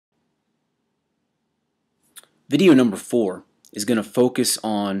Video number 4 is going to focus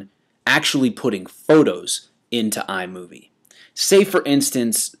on actually putting photos into iMovie. Say, for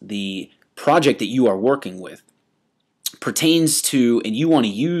instance, the project that you are working with pertains to, and you want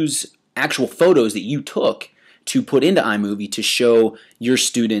to use actual photos that you took to put into iMovie to show your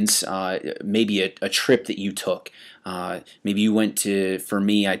students maybe a trip that you took. Maybe you went to, for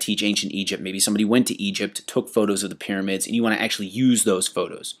me, I teach ancient Egypt. Maybe somebody went to Egypt, took photos of the pyramids, and you want to actually use those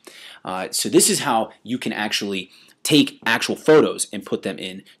photos. So this is how you can actually take actual photos and put them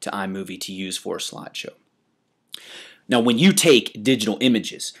into iMovie to use for a slideshow. Now, when you take digital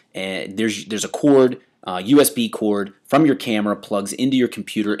images, and there's a cord, USB cord from your camera plugs into your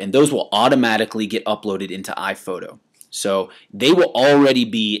computer, and those will automatically get uploaded into iPhoto. So they will already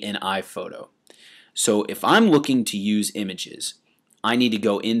be in iPhoto. So if I'm looking to use images, I need to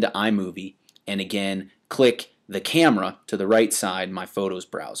go into iMovie and again click the camera to the right side, my Photos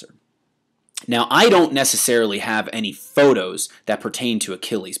browser. Now, I don't necessarily have any photos that pertain to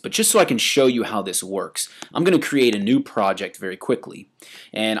Achilles, but just so I can show you how this works, I'm going to create a new project very quickly.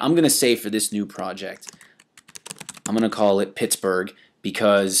 And I'm going to say for this new project, I'm going to call it Pittsburgh,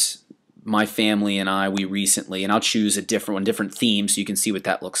 because my family and I, we recently, and I'll choose a different one, different theme so you can see what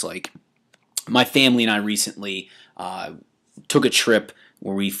that looks like. My family and I recently took a trip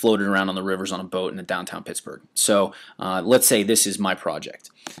where we floated around on the rivers on a boat in downtown Pittsburgh. So let's say this is my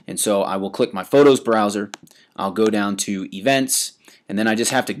project. And so I will click my Photos browser, I'll go down to Events, and then I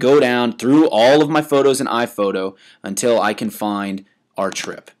just have to go down through all of my photos in iPhoto until I can find our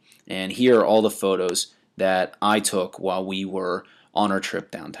trip. And here are all the photos that I took while we were on our trip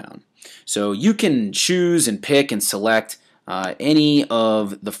downtown. So you can choose and pick and select any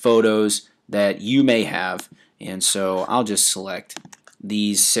of the photos that you may have, and so I'll just select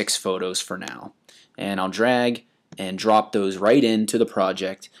these 6 photos for now, and I'll drag and drop those right into the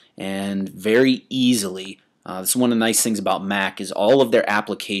project, and very easily, this is one of the nice things about Mac, is all of their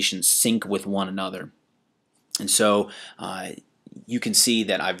applications sync with one another. And so you can see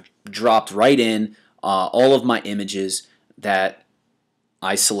that I've dropped right in all of my images that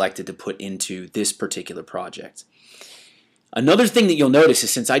I selected to put into this particular project. Another thing that you'll notice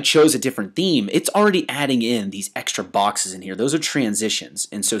is since I chose a different theme, it's already adding in these extra boxes in here. Those are transitions.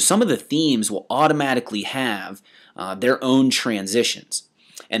 And so some of the themes will automatically have their own transitions.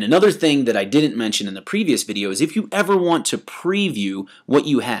 And another thing that I didn't mention in the previous video is if you ever want to preview what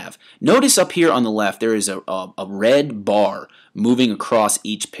you have, notice up here on the left there is a red bar moving across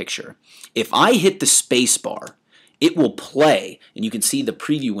each picture. If I hit the space bar, it will play, and you can see the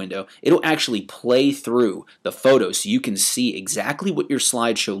preview window. It'll actually play through the photos so you can see exactly what your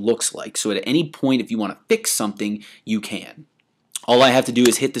slideshow looks like. So at any point, if you want to fix something, you can. All I have to do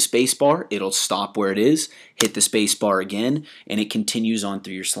is hit the space bar, it'll stop where it is, hit the space bar again, and it continues on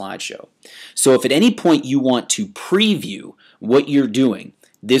through your slideshow. So if at any point you want to preview what you're doing,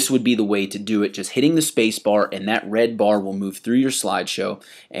 this would be the way to do it, just hitting the space bar, and that red bar will move through your slideshow,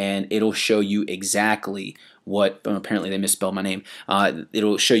 and it'll show you exactly what, apparently they misspelled my name,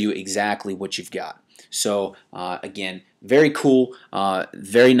 it'll show you exactly what you've got. So again, very cool,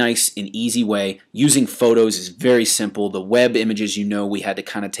 very nice and easy way. Using photos is very simple. The web images, you know, we had to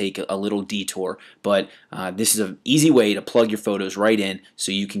kind of take a little detour, but this is an easy way to plug your photos right in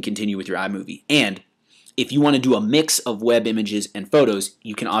so you can continue with your iMovie. And if you want to do a mix of web images and photos,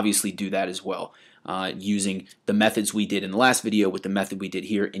 you can obviously do that as well, using the methods we did in the last video with the method we did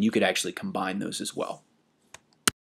here, and you could actually combine those as well.